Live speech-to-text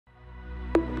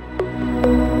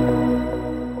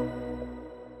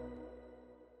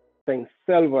discussing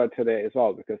silver today as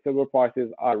well, because silver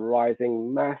prices are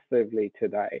rising massively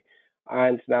today.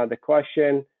 And now the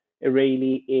question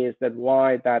really is that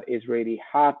why that is really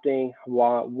happening,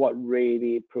 what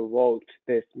really provoked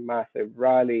this massive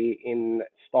rally in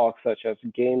stocks such as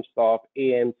GameStop,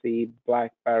 AMC,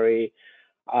 BlackBerry,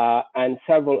 and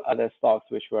several other stocks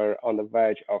which were on the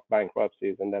verge of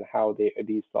bankruptcies, and then how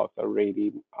these stocks are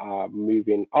really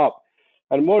moving up.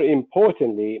 And more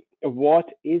importantly, what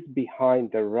is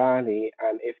behind the rally,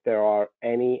 and if there are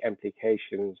any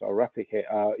implications or replicate,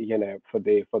 for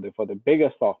the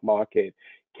bigger stock market.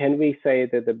 Can we say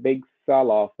that the big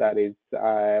sell-off that is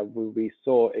we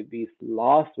saw at least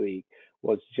last week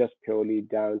was just purely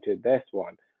down to this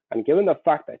one? And given the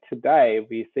fact that today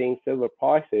we're seeing silver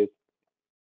prices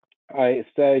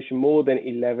surge more than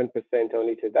 11%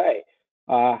 only today.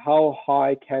 How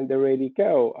high can they really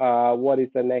go? What is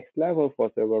the next level for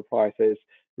silver prices?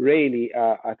 Really,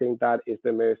 I think that is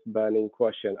the most burning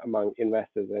question among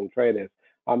investors and traders.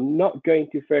 I'm not going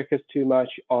to focus too much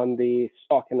on the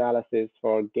stock analysis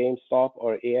for GameStop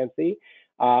or AMC.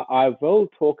 I will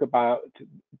talk about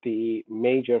the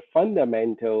major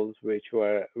fundamentals which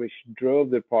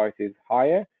drove the prices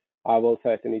higher. I will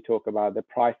certainly talk about the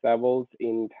price levels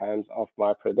in terms of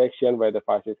my prediction, where the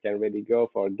prices can really go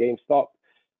for GameStop.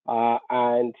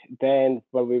 And then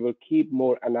we will keep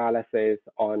more analysis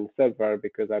on silver,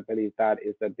 because I believe that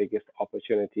is the biggest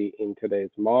opportunity in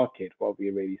today's market, what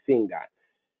we're really seeing that.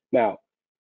 Now,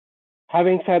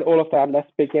 having said all of that, let's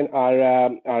begin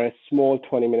our small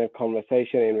 20-minute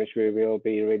conversation in which we will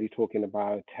be really talking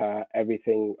about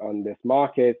everything on this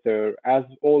market. So as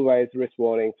always, risk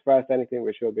warnings. First, anything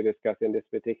which we'll be discussing in this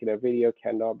particular video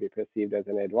cannot be perceived as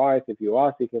an advice. If you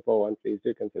are seeking for one, please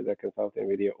do consider consulting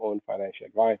with your own financial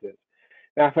advisors.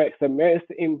 Now, Forex, the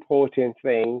most important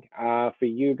thing for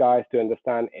you guys to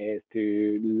understand is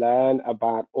to learn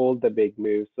about all the big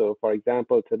moves. So for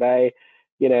example, today,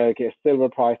 silver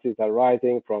prices are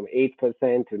rising from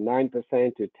 8% to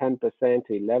 9% to 10%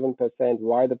 to 11%.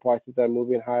 Why the prices are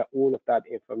moving higher, all of that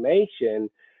information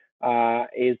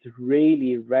is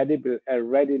really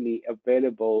readily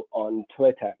available on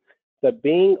Twitter. So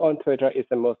being on Twitter is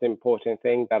the most important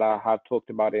thing that I have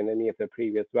talked about in any of the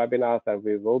previous webinars, and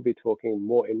we will be talking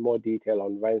in more detail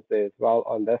on Wednesday as well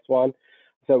on this one.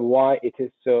 So why it is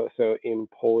so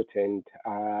important,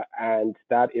 and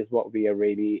that is what we are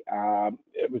really,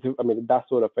 that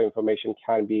sort of information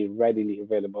can be readily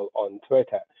available on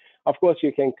Twitter. Of course,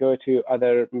 you can go to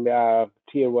other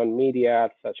tier one media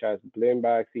such as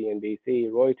Bloomberg,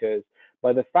 CNBC, Reuters,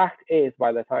 but the fact is,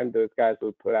 by the time those guys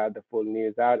will put out the full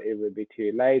news out, it will be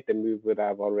too late. The move would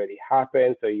have already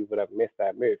happened, so you would have missed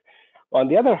that move. On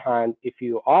the other hand, if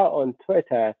you are on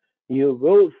Twitter, you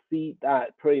will see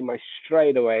that pretty much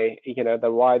straight away,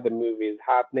 why the move is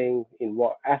happening, in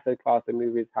what asset class the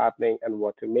move is happening, and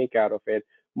what to make out of it.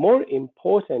 More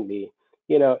importantly,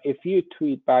 if you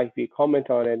tweet back, if you comment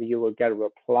on it, you will get a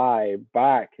reply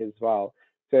back as well.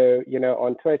 So,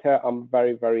 on Twitter, I'm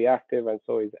very, very active, and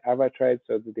so is AvaTrade's,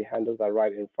 so that the handles are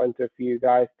right in front of you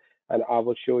guys, and I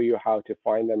will show you how to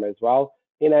find them as well.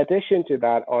 In addition to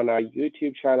that, on our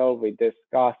YouTube channel, we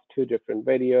discussed two different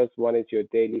videos. One is your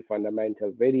daily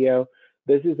fundamental video.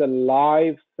 This is a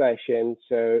live session,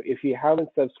 so if you haven't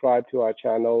subscribed to our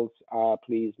channels,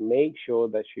 please make sure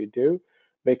that you do,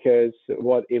 because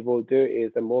what it will do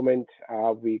is the moment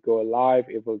we go live,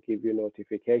 it will give you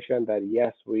notification that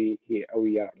yes, we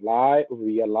are live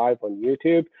on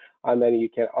YouTube, and then you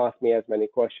can ask me as many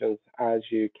questions as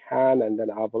you can, and then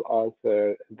I will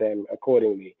answer them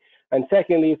accordingly. And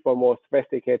secondly, for more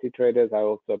sophisticated traders, I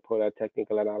also put a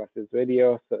technical analysis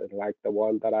video, so like the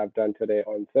one that I've done today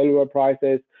on silver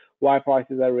prices, why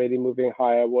prices are really moving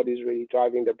higher, what is really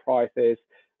driving the prices,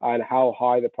 and how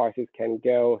high the prices can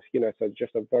go. So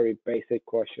just a very basic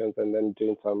questions, and then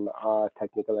doing some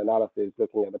technical analysis,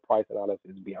 looking at the price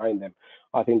analysis behind them.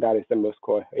 I think that is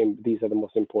these are the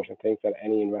most important things that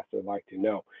any investor would like to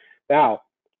know. Now,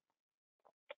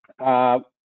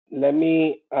 let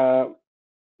me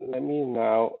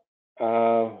now,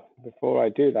 before I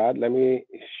do that, let me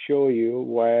show you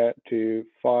where to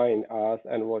find us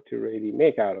and what to really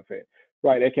make out of it.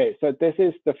 Right, okay, so this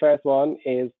is the first one,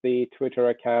 is the Twitter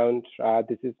account.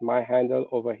 This is my handle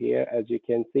over here, as you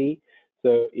can see.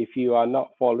 So if you are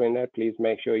not following it, please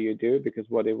make sure you do, because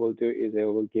what it will do is it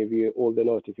will give you all the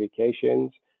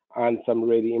notifications and some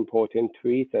really important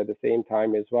tweets at the same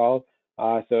time as well.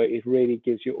 So it really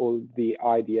gives you all the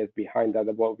ideas behind that,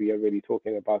 of what we are really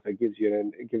talking about. It gives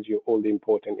you all the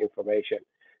important information.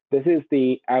 This is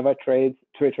the AvaTrade's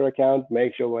Twitter account.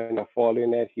 Make sure when you're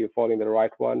following it, you're following the right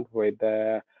one with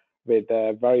the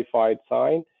verified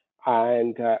sign.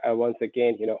 And once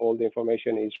again, all the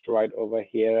information is right over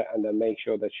here, and then make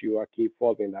sure that you are keep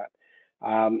following that.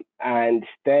 And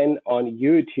then on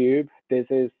YouTube, this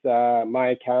is my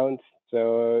account.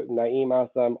 So Naeem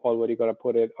Aslam already got to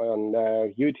put it on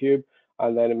YouTube,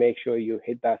 and then make sure you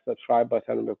hit that subscribe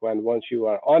button. When once you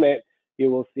are on it, you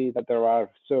will see that there are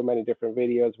so many different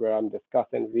videos where I'm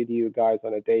discussing with you guys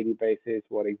on a daily basis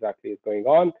what exactly is going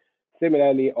on.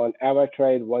 Similarly, on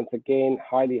AvaTrade, once again,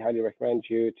 highly recommend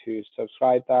you to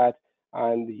subscribe that,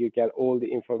 and you get all the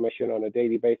information on a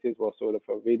daily basis, what sort of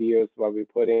videos what we're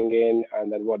putting in,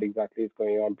 and then what exactly is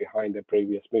going on behind the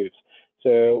previous moves.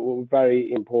 So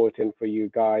very important for you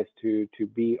guys to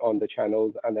be on the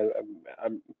channels, and then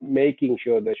making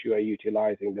sure that you are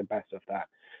utilizing the best of that.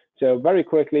 So very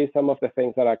quickly, some of the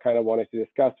things that I kind of wanted to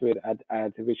discuss with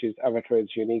which is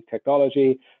AvaTrade's unique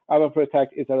technology.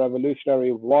 AvaProtect is a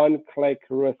revolutionary one-click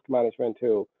risk management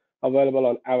tool available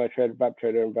on AvaTrade,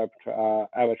 WebTrader, and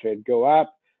AvaTrade Go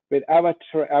app. With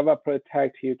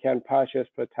AvaProtect, you can purchase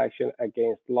protection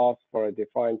against loss for a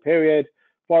defined period.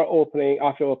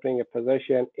 After opening a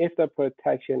position, if the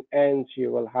protection ends,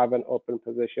 you will have an open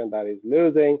position that is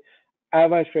losing.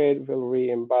 AvaTrade will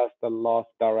reimburse the loss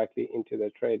directly into the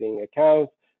trading account.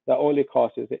 The only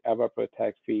cost is the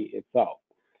AvaProtect fee itself.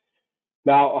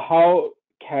 Now, how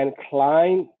can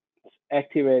clients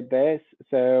activate this?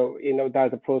 So,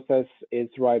 that the process is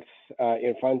right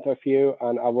in front of you,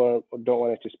 and I don't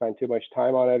want to spend too much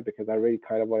time on it because I really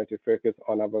kind of wanted to focus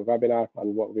on our webinar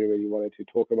and what we really wanted to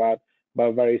talk about.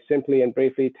 But very simply and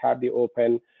briefly, tap the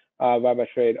open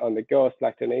AvaTrade on the go,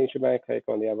 select an instrument, click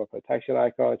on the Ava protection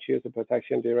icon, choose the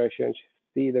protection duration,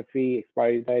 see the fee,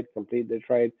 expiry date, complete the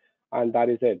trade, and that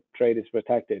is it. Trade is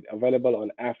protected. Available on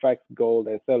FX, gold,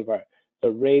 and silver. So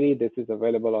really, this is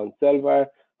available on silver.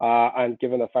 And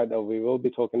given the fact that we will be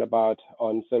talking about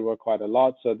on silver quite a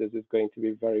lot, so this is going to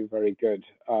be very good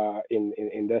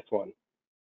in this one.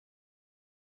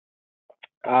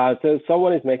 So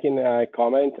someone is making a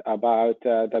comment about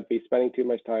that we're spending too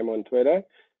much time on Twitter.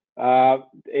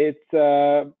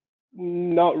 It's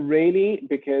not really,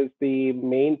 because the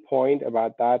main point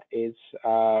about that is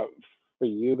for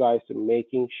you guys to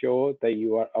making sure that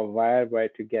you are aware where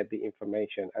to get the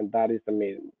information, and that is the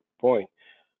main point.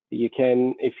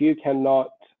 If you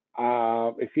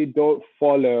don't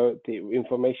follow the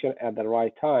information at the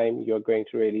right time, you're going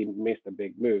to really miss the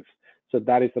big moves. So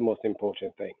that is the most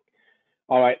important thing.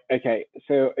 All right, okay,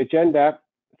 so agenda.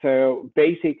 So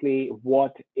basically,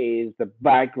 what is the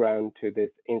background to this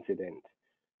incident?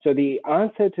 So the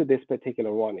answer to this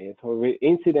particular one is,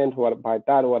 incident, by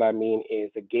that what I mean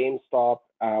is the GameStop,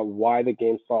 why the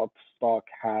GameStop stock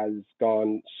has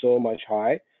gone so much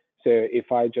high. So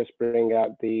if I just bring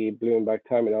out the Bloomberg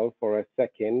terminal for a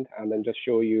second and then just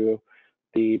show you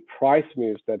the price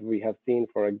moves that we have seen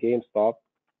for a GameStop.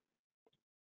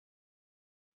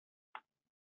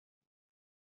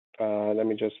 Let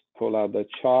me just pull out the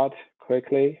chart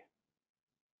quickly.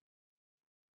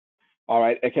 All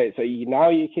right, okay, so now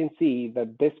you can see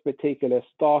that this particular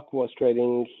stock was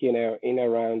trading, in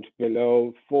around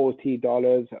below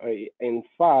 $40. In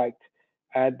fact,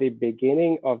 at the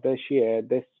beginning of this year,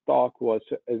 this stock was,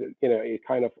 it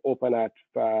kind of opened at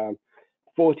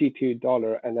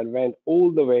 $42 and then went all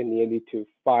the way nearly to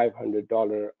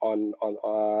 $500 on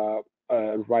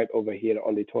right over here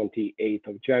on the 28th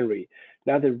of January.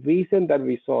 Now, the reason that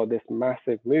we saw this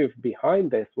massive move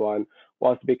behind this one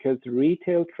was because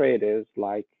retail traders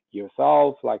like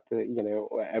yourself, like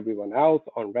everyone else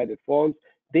on Reddit forums,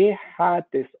 they had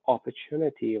this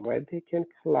opportunity where they can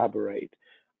collaborate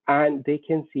and they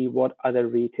can see what other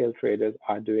retail traders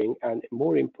are doing, and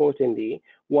more importantly,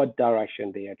 what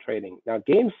direction they are trading. Now,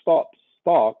 GameStop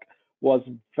stock was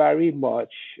very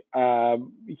much,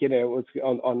 was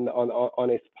on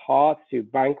its path to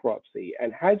bankruptcy,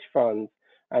 and hedge funds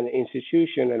and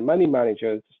institutions and money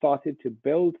managers started to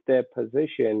build their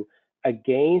position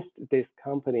against this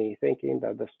company, thinking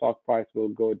that the stock price will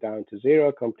go down to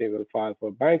zero, company will file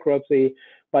for bankruptcy.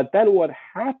 But then what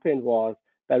happened was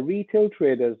that retail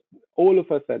traders, all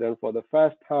of a sudden, for the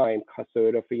first time,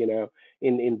 sort of,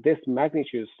 in this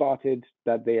magnitude, started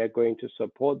that they are going to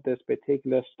support this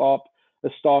particular stock,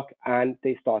 and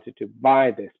they started to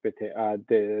buy this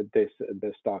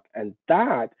stock, and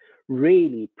that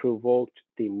really provoked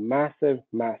the massive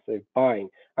buying.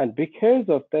 And because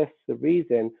of this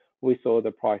reason, we saw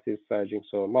the prices surging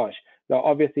so much. Now,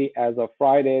 obviously, as of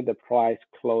Friday, the price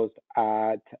closed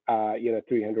at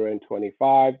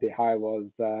 325. The high was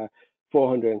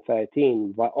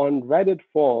 413. But on Reddit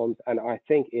forums, and I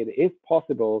think it is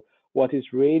possible, what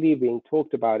is really being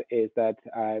talked about is that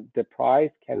the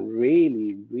price can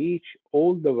really reach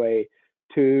all the way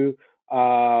to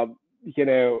all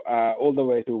the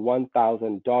way to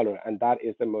 $1,000, and that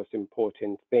is the most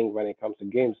important thing when it comes to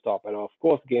GameStop. And of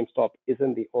course, GameStop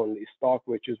isn't the only stock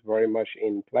which is very much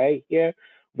in play here.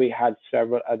 We had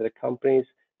several other companies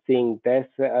seeing their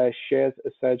shares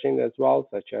surging as well,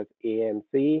 such as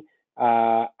AMC.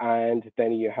 And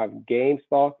then you have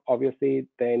GameStop, obviously.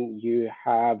 Then you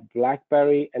have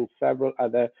BlackBerry and several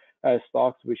other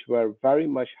stocks which were very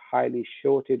much highly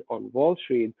shorted on Wall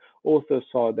Street also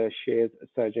saw their shares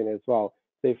surging as well.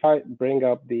 So if I bring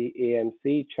up the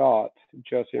AMC chart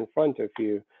just in front of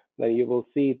you, then you will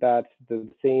see that the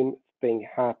same thing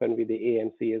happened with the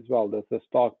AMC as well. The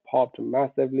stock popped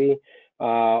massively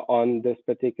on this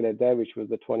particular day, which was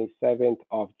the 27th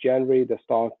of January. The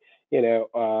stock,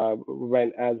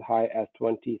 went as high as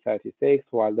 2036,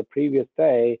 while the previous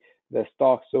day the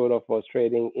stock sort of was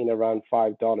trading in around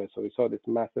 $5. So we saw this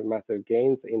massive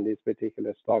gains in these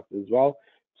particular stocks as well.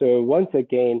 So once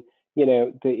again,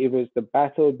 it was the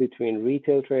battle between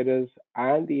retail traders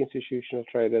and the institutional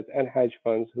traders and hedge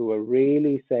funds who were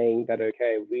really saying that,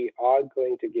 okay, we are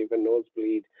going to give a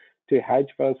nosebleed to hedge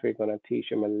funds. We're going to teach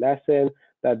them a lesson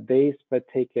that these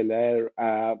particular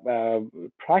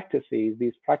practices,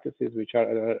 which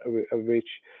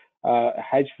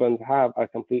hedge funds have, are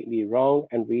completely wrong,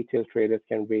 and retail traders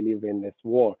can really win this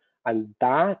war. And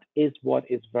that is what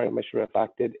is very much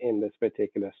reflected in this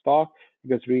particular stock,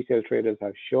 because retail traders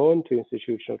have shown to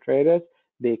institutional traders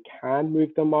they can move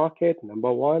the market,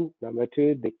 number one. Number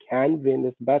two, they can win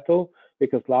this battle,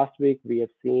 because last week we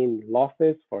have seen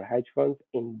losses for hedge funds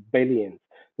in billions,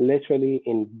 literally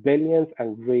in billions,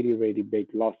 and really big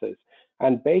losses.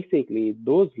 And basically,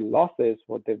 those losses,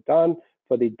 what they've done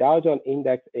for the Dow Jones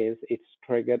Index is it's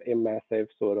triggered a massive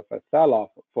sort of a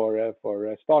sell-off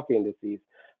for stock indices.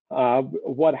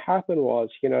 What happened was,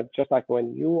 just like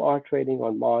when you are trading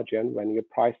on margin, when your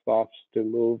price starts to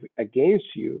move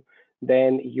against you,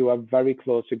 then you are very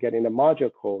close to getting a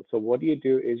margin call. So what you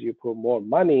do is you put more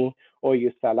money or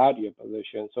you sell out your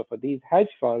position. So for these hedge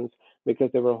funds,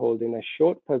 because they were holding a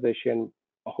short position,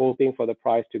 hoping for the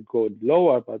price to go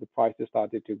lower, but the prices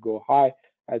started to go high,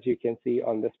 as you can see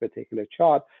on this particular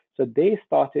chart. So they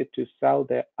started to sell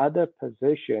their other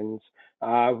positions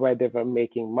where they were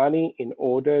making money in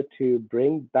order to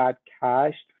bring that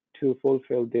cash to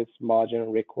fulfill this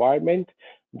margin requirement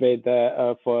with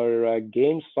for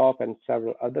GameStop and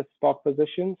several other stock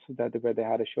positions where they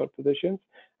had a short positions,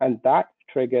 and that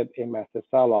triggered a massive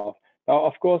sell-off. Now,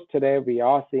 of course, today we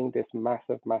are seeing this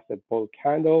massive bull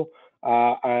candle,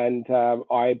 and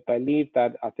I believe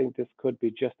that I think this could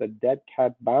be just a dead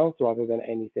cat bounce rather than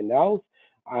anything else.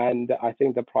 And I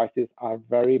think the prices are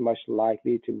very much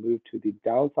likely to move to the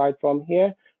downside from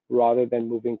here rather than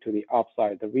moving to the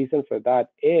upside. The reason for that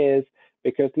is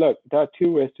because, look, there are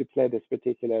two ways to play this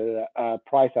particular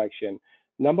price action.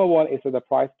 Number one is that the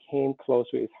price came close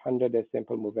to its 100-day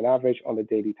simple moving average on the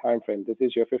daily time frame. This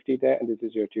is your 50-day and this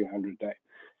is your 200-day.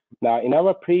 Now, in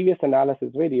our previous analysis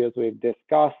videos, we've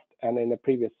discussed, and in the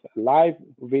previous live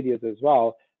videos as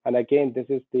well, and again, this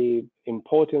is the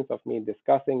importance of me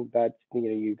discussing that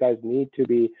you guys need to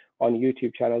be on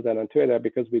YouTube channels and on Twitter,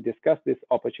 because we discuss this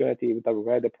opportunity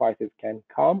where the prices can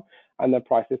come and the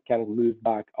prices can move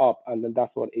back up. And then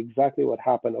that's exactly what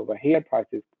happened over here. Price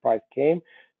came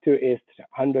to its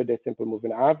 100-day simple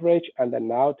moving average, and then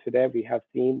now today we have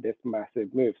seen this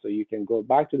massive move. So you can go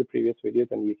back to the previous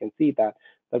videos and you can see that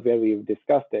where we've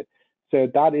discussed it. So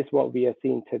that is what we are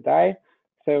seeing today.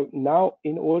 So now,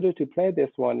 in order to play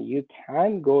this one, you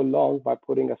can go long by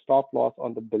putting a stop loss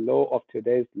on the below of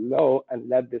today's low and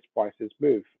let these prices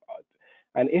move.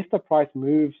 And if the price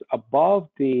moves above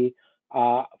the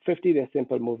 50-day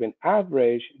simple moving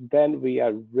average, then we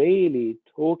are really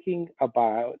talking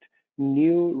about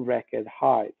new record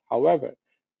highs. However,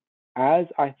 as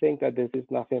I think that this is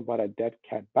nothing but a dead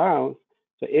cat bounce,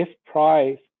 so if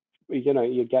price,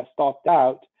 you get stopped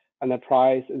out, and the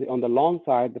price on the long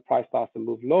side, the price starts to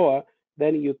move lower,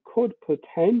 then you could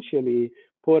potentially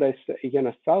put a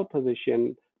sell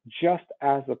position just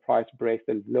as the price breaks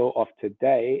the low of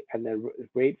today, and then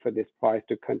wait for this price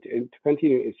to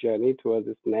continue its journey towards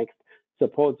this next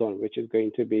support zone, which is going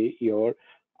to be your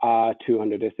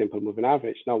 200-day simple moving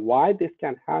average. Now, why this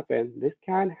can happen? This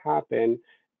can happen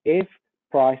if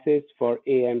prices for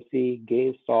AMC,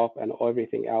 GameStop, and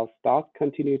everything else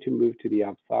continue to move to the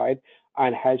upside,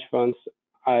 and hedge funds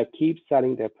keep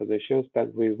selling their positions,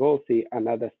 that we will see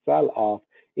another sell-off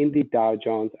in the Dow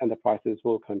Jones, and the prices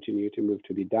will continue to move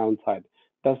to the downside.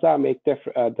 Does that make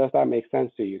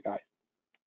sense to you guys?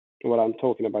 What I'm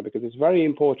talking about, because it's very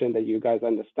important that you guys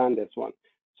understand this one.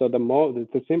 So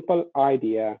the simple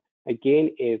idea again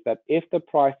is that if the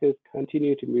prices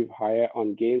continue to move higher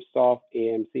on GameStop,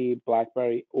 AMC,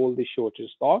 BlackBerry, all the shorter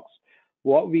stocks,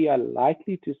 what we are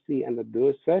likely to see under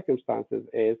those circumstances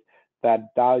is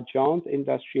that Dow Jones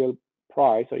Industrial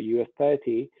Price or US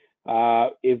 30,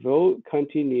 it will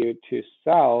continue to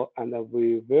sell, and that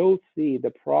we will see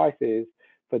the prices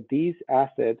for these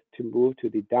assets to move to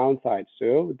the downside.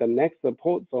 So the next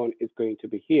support zone is going to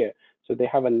be here. So they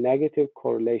have a negative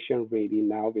correlation really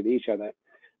now with each other.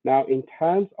 Now, in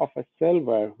terms of a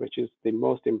silver, which is the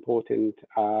most important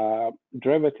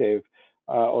derivative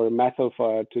or metal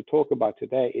to talk about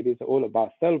today, it is all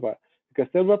about silver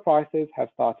because silver prices have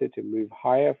started to move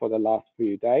higher for the last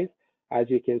few days. As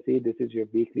you can see, this is your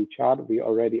weekly chart. We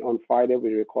already on Friday,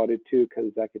 we recorded 2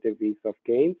 consecutive weeks of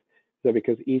gains. So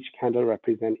because each candle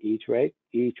represents each week,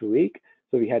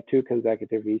 so we had 2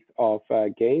 consecutive weeks of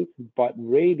gains, but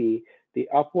really the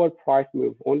upward price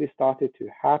move only started to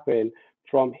happen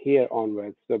from here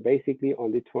onwards. So basically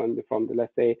on the 20,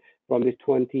 let's say from the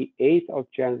 28th of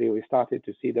January, we started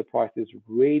to see the prices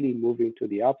really moving to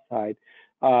the upside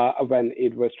when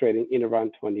it was trading in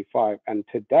around 25. And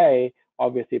today,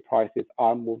 obviously prices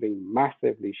are moving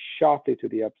massively, sharply to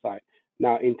the upside.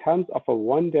 Now, in terms of a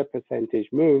 1-day percentage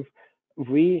move,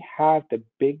 we have the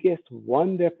biggest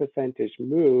 1-day percentage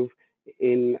move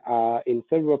in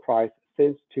silver price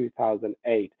since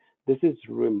 2008. This is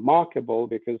remarkable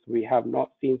because we have not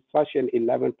seen such an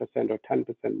 11% or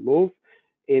 10% move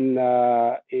in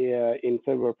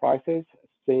silver prices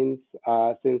since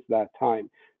that time.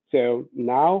 So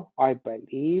now I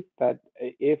believe that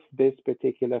if this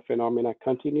particular phenomena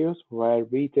continues, where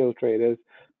retail traders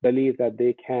believe that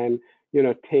they can,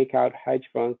 take out hedge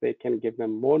funds, they can give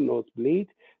them more nosebleed,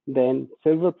 then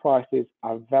silver prices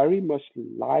are very much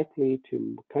likely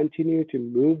to continue to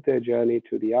move their journey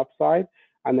to the upside,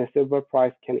 and the silver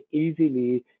price can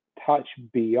easily touch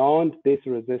beyond this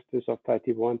resistance of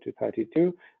 31 to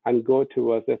 32 and go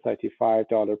towards the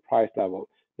 $35 price level.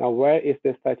 Now, where is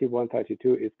this 31,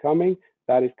 32 is coming?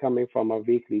 That is coming from a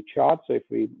weekly chart. So if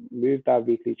we move that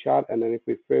weekly chart and then if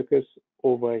we focus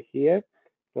over here,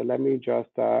 so let me just,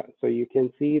 so you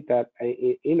can see that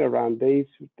in around these,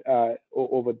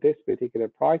 over this particular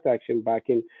price action back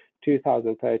in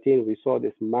 2013, we saw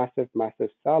this massive, massive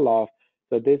sell-off.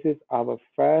 So this is our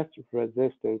first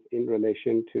resistance in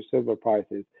relation to silver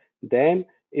prices. Then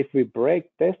if we break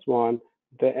this one,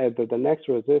 the next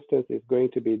resistance is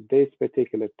going to be this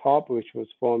particular top, which was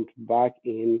formed back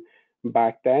then.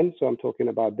 So I'm talking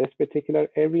about this particular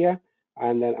area.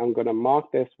 And then I'm going to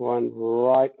mark this one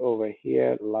right over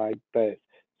here like this.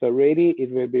 So really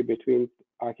it will be between,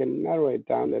 I can narrow it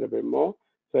down a little bit more.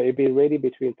 So it'll be really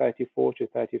between $34 to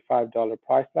 $35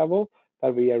 price level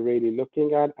that we are really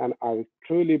looking at. And I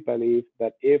truly believe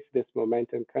that if this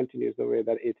momentum continues the way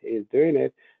that it is doing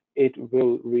it, it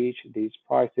will reach these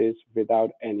prices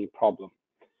without any problem.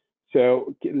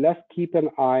 So let's keep an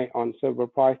eye on silver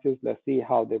prices. Let's see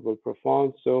how they will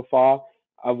perform. So far,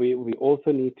 we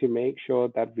also need to make sure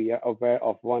that we are aware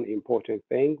of one important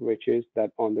thing, which is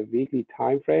that on the weekly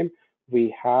time frame, we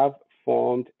have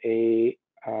formed a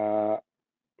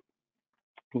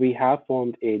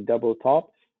double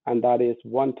top, and that is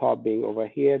one top being over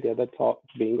here, the other top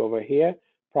being over here.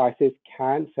 Prices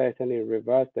can certainly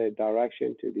reverse their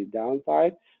direction to the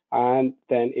downside, and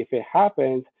then if it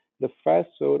happens, the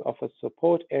first sort of a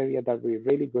support area that we're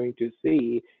really going to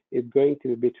see is going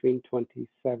to be between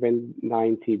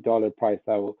 $27.90 price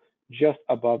level, just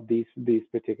above these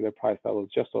particular price levels,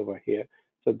 just over here.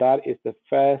 So that is the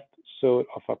first sort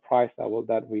of a price level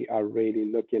that we are really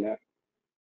looking at.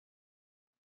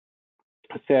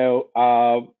 So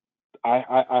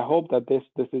I hope that this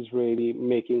is really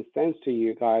making sense to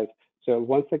you guys. So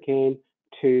once again,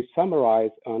 to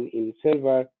summarize in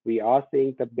silver, we are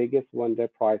seeing the biggest 1-day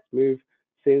price move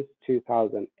since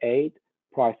 2008.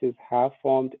 Prices have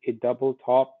formed a double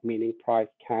top, meaning price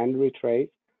can retrace.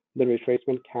 The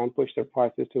retracement can push the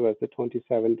prices towards the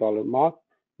 $27 mark.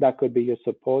 That could be your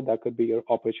support. That could be your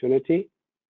opportunity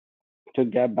to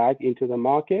get back into the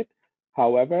market.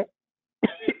 However,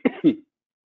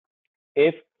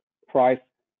 if price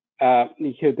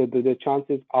the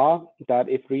chances are that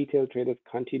if retail traders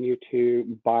continue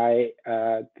to buy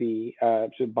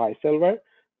silver,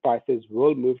 prices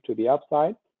will move to the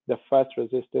upside. The first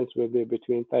resistance will be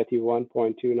between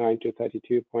 31.29 to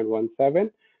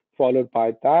 32.17. Followed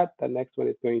by that, the next one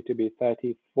is going to be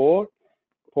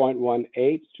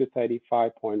 34.18 to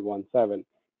 35.17.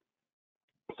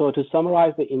 So to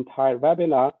summarize the entire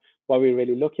webinar, what we're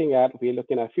really looking at, we're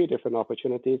looking at a few different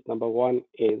opportunities. Number one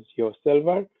is your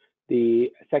silver.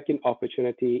 The second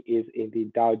opportunity is in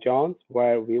the Dow Jones,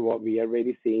 where what we are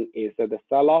really seeing is the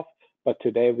sell-off, but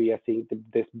today we are seeing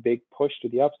this big push to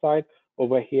the upside.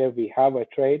 Over here, we have a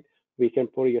trade. We can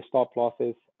put your stop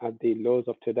losses at the lows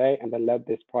of today and then let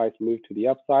this price move to the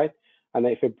upside. And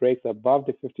if it breaks above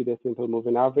the 50-day simple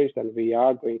moving average, then we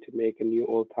are going to make a new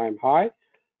all-time high.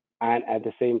 And at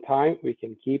the same time, we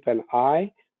can keep an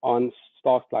eye on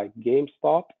stocks like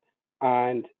GameStop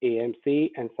and AMC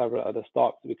and several other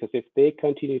stocks, because if they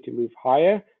continue to move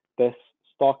higher, this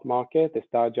stock market, this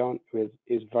Dow Jones,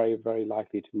 is very, very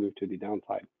likely to move to the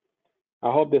downside.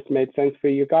 I hope this made sense for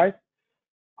you guys.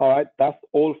 All right, that's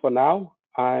all for now.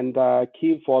 And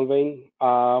keep following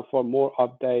for more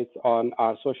updates on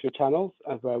our social channels,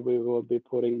 where we will be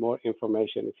putting more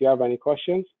information. If you have any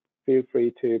questions, feel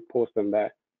free to post them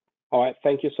there. All right,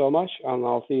 thank you so much, and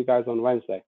I'll see you guys on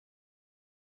Wednesday.